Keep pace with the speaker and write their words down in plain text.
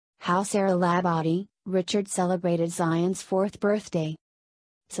How Sarah Lahbati, Richard celebrated Zion's 4th birthday.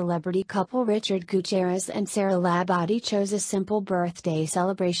 Celebrity couple Richard Gutierrez and Sarah Lahbati chose a simple birthday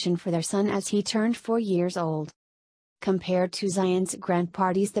celebration for their son as he turned 4 years old. Compared to Zion's grand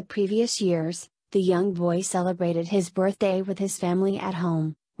parties the previous years, the young boy celebrated his birthday with his family at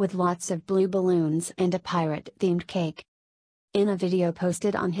home, with lots of blue balloons and a pirate-themed cake. In a video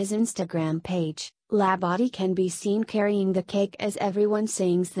posted on his Instagram page, Lahbati can be seen carrying the cake as everyone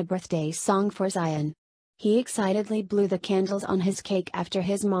sings the birthday song for Zion. He excitedly blew the candles on his cake after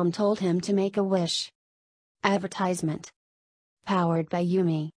his mom told him to make a wish. Advertisement. Powered by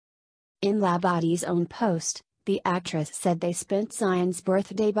YuMe. In Lahbati's own post, the actress said they spent Zion's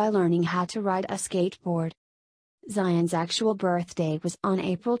birthday by learning how to ride a skateboard. Zion's actual birthday was on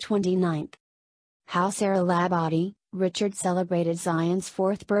April 29. How Sarah Lahbati, Richard celebrated Zion's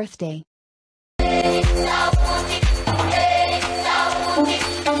 4th birthday.